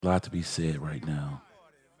A lot to be said right now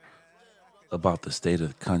about the state of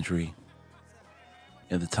the country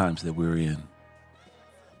and the times that we're in.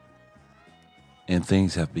 And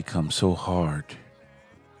things have become so hard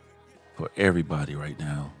for everybody right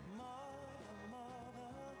now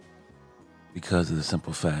because of the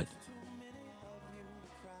simple fact,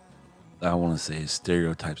 I want to say,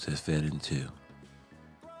 stereotypes have fed into.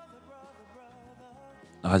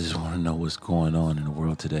 I just want to know what's going on in the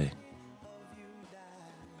world today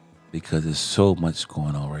because there's so much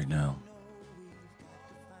going on right now.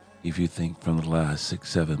 If you think from the last 6,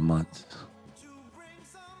 7 months,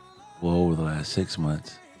 well, over the last 6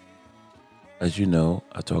 months, as you know,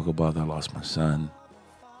 I talk about I lost my son.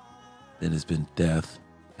 Then it's been death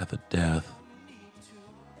after death,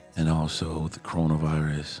 and also the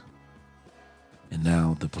coronavirus, and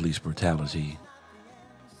now the police brutality,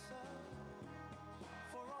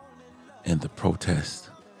 and the protest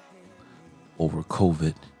over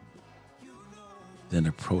COVID, then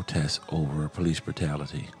a protest over police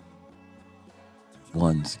brutality.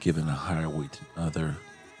 One's given a higher weight than the other.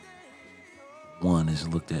 One is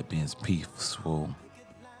looked at being peaceful.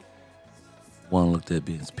 One looked at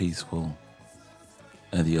being peaceful,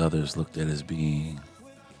 and the other is looked at as being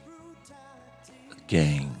a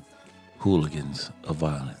gang, hooligans of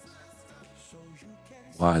violence.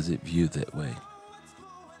 Why is it viewed that way?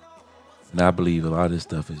 And I believe a lot of this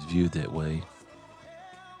stuff is viewed that way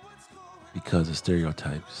because of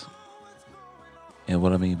stereotypes. And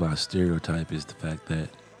what I mean by stereotype is the fact that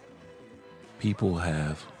people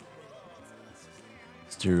have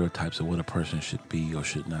stereotypes of what a person should be or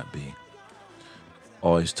should not be.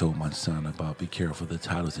 Always told my son about be careful of the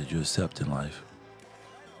titles that you accept in life,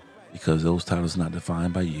 because those titles are not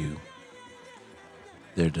defined by you.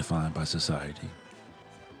 They're defined by society.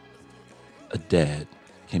 A dad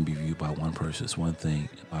can be viewed by one person as one thing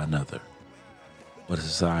and by another. But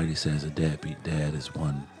society says a deadbeat dad is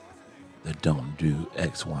one that don't do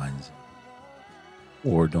X, Y, and Z,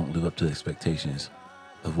 or don't live up to the expectations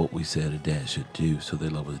of what we said a dad should do, so they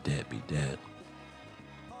love a deadbeat dad.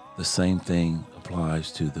 The same thing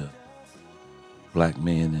applies to the black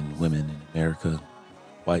men and women in America,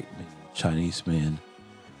 white men, Chinese men,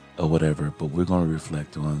 or whatever, but we're going to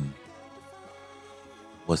reflect on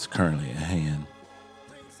what's currently at hand.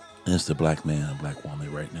 And it's the black man and black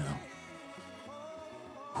woman right now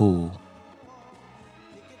who,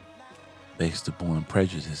 based upon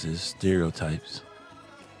prejudices, stereotypes,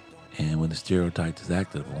 and when the stereotype is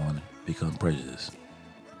acted upon, it becomes prejudice.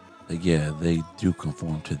 Like, yeah, they do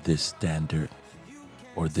conform to this standard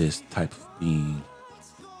or this type of being,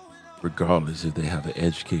 regardless if they have an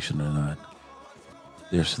education or not.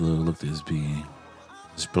 They're still looked at as being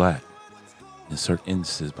just black in certain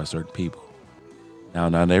instances by certain people. Now,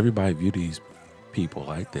 not everybody view these people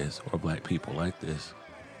like this or black people like this.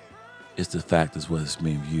 It's the fact is what is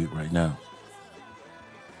being viewed right now.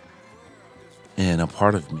 And a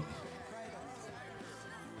part of me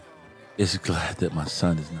is glad that my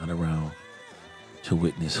son is not around to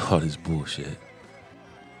witness all this bullshit,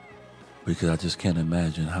 because I just can't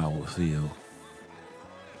imagine how it would feel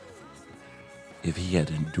if he had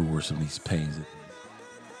to endure some of these pains that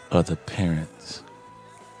other parents,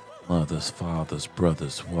 mothers, fathers,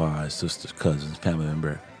 brothers, wives, sisters, cousins, family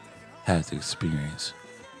member had to experience,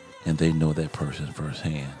 and they know that person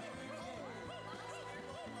firsthand.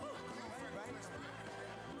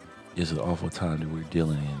 It's an awful time that we're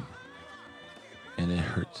dealing in, and it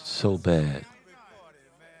hurts so bad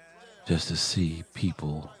just to see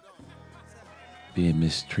people being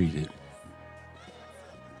mistreated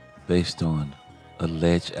based on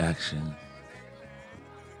alleged action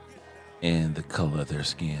and the color of their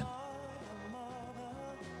skin.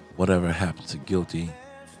 Whatever happens to guilty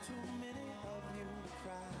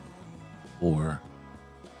or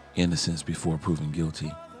innocence before proven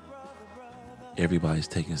guilty, everybody's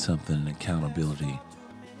taking something in accountability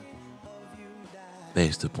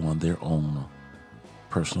based upon their own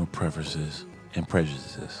personal preferences and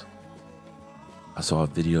prejudices. I saw a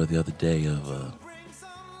video the other day of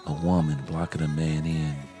a woman blocking a man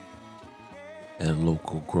in at a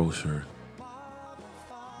local grocer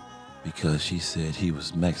because she said he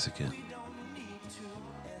was Mexican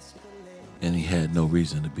and he had no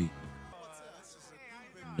reason to be.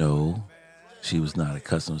 No, she was not a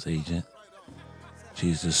customs agent.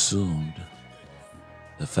 She's assumed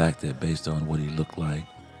the fact that based on what he looked like,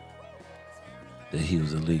 that he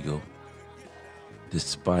was illegal,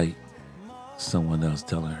 despite someone else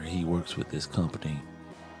telling her he works with this company.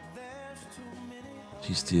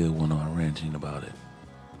 She still went on ranting about it.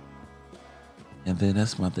 And then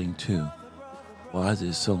that's my thing too. Why is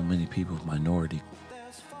there so many people of minority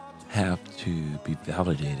have to be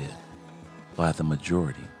validated by the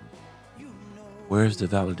majority. Where's the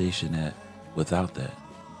validation at without that?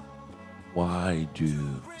 Why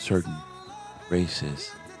do certain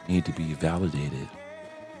races need to be validated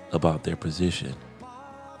about their position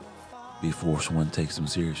before someone takes them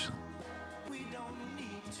seriously?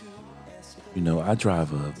 You know, I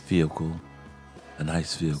drive a vehicle, a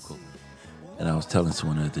nice vehicle, and I was telling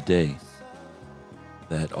someone the other day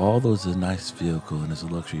that although it's a nice vehicle and it's a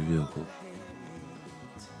luxury vehicle,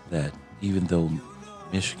 that even though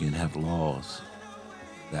Michigan have laws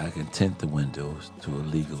that I can tint the windows to a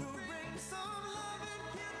legal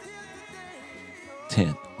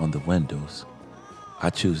tint on the windows, I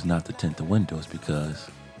choose not to tint the windows because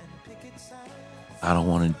I don't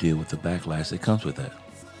want to deal with the backlash that comes with that.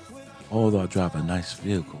 Although I drive a nice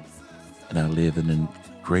vehicle and I live in a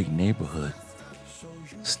great neighborhood,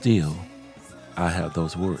 still I have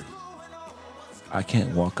those worries. I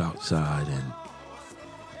can't walk outside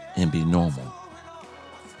and be normal.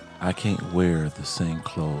 I can't wear the same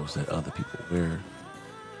clothes that other people wear.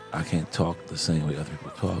 I can't talk the same way other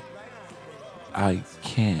people talk. I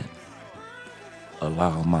can't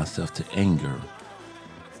allow myself to anger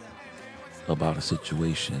about a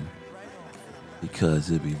situation because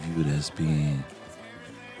it'd be viewed as being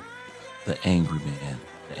the angry man,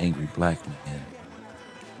 the angry black man.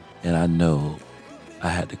 And I know I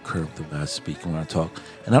had to curb the way I speak and when I talk.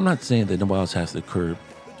 And I'm not saying that nobody else has to curb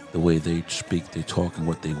the way they speak, they talk, and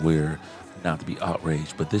what they wear, not to be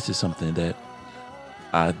outraged. But this is something that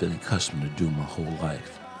I've been accustomed to do my whole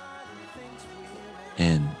life.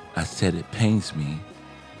 And I said it pains me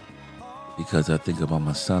because I think about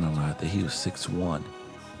my son a lot, that he was 6'1",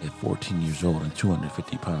 at 14 years old and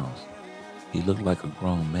 250 pounds. He looked like a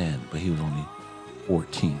grown man, but he was only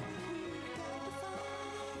 14.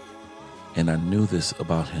 And I knew this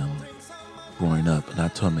about him growing up. And I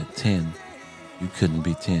told him at 10, you couldn't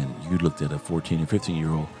be 10. You looked at a 14 and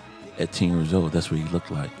 15-year-old at 10 years old. That's what he looked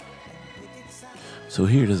like. So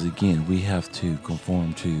here it is again. We have to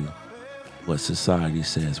conform to what society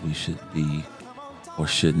says we should be or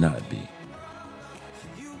should not be.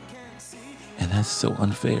 And that's so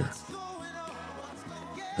unfair.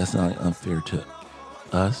 That's not only unfair to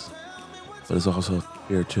us, but it's also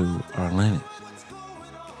fair to our lineage,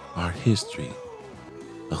 our history,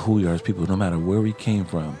 of who we are as people, no matter where we came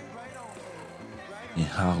from and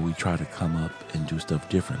how we try to come up and do stuff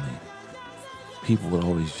differently. People would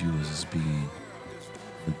always view us as being,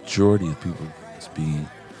 majority of people as being,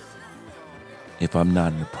 if I'm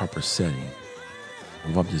not in a proper setting,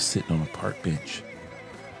 or if I'm just sitting on a park bench,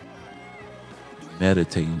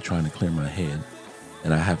 meditating, trying to clear my head,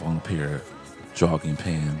 and I have on a pair of jogging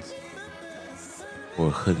pants or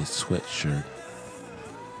a hooded sweatshirt,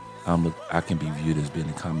 I can be viewed as being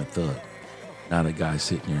a common thug, not a guy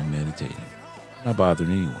sitting there and meditating. Not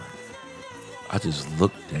bothering anyone. I just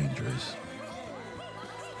look dangerous.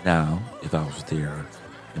 Now, if I was there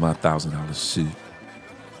in my $1,000 suit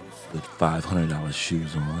with $500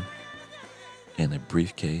 shoes on and a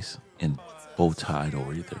briefcase and bow tied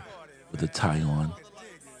or either with a tie on,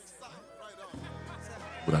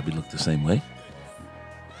 would I be looked the same way?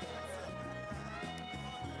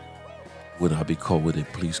 Would I be called, would the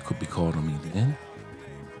police could be called on me then?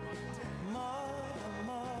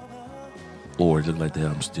 Or it look like that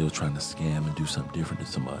I'm still trying to scam and do something different to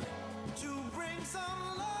somebody?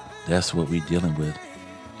 That's what we're dealing with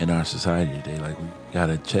in our society today. Like, we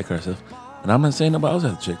gotta check ourselves. And I'm not saying nobody else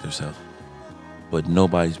has to check themselves, but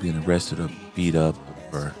nobody's being arrested or beat up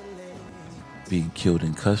or being killed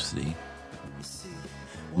in custody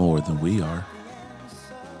more than we are.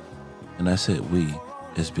 And I said we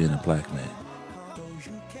as being a black man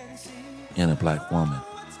and a black woman.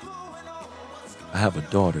 I have a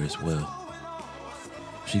daughter as well.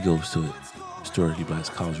 She goes to Historically Black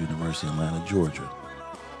College University in Atlanta, Georgia.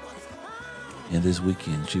 And this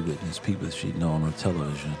weekend, she witnessed people that she'd known on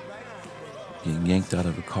television getting yanked out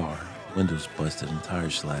of a car, windows busted and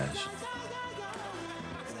tires slashed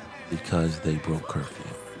because they broke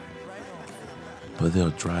curfew. But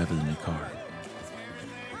they'll drive in their car.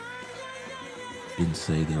 Didn't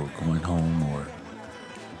say they were going home or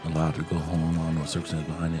allowed to go home. I don't know circumstances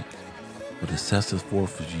behind it. But excessive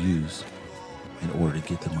force was used in order to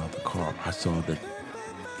get them out of the car. I saw the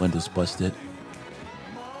windows busted.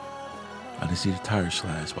 I didn't see the tires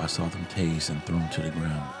slashed, but I saw them tased and thrown to the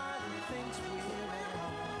ground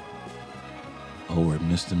over a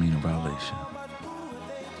misdemeanor violation.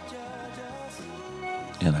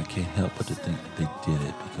 And I can't help but to think that they did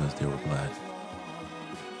it because they were black.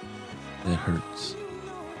 That hurts.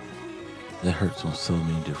 That hurts on so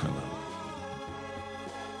many different levels.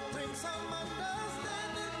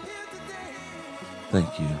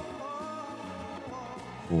 Thank you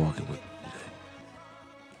for walking with me.